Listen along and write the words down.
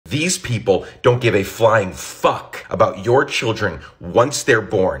These people don't give a flying fuck about your children once they're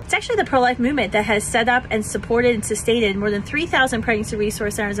born. It's actually the pro-life movement that has set up and supported and sustained more than 3,000 pregnancy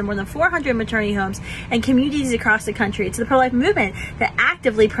resource centers and more than 400 maternity homes and communities across the country. It's the pro-life movement that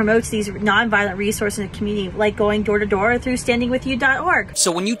actively promotes these nonviolent resources in the community, like going door to door through standingwithyou.org.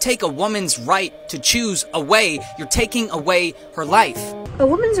 So when you take a woman's right to choose away, you're taking away her life. A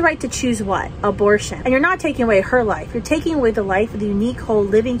woman's right to choose what? Abortion. And you're not taking away her life. You're taking away the life of the unique, whole,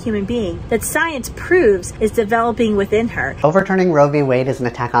 living human being that science proves is developing within her. Overturning Roe v. Wade is an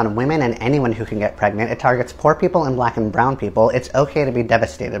attack on women and anyone who can get pregnant. It targets poor people and black and brown people. It's okay to be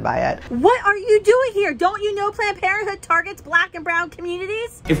devastated by it. What are you doing here? Don't you know Planned Parenthood targets black and brown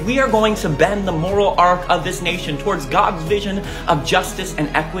communities? If we are going to bend the moral arc of this nation towards God's vision of justice and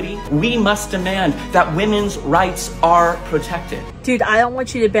equity, we must demand that women's rights are protected. Dude, I don't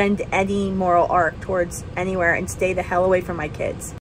want you to bend any moral arc towards anywhere and stay the hell away from my kids.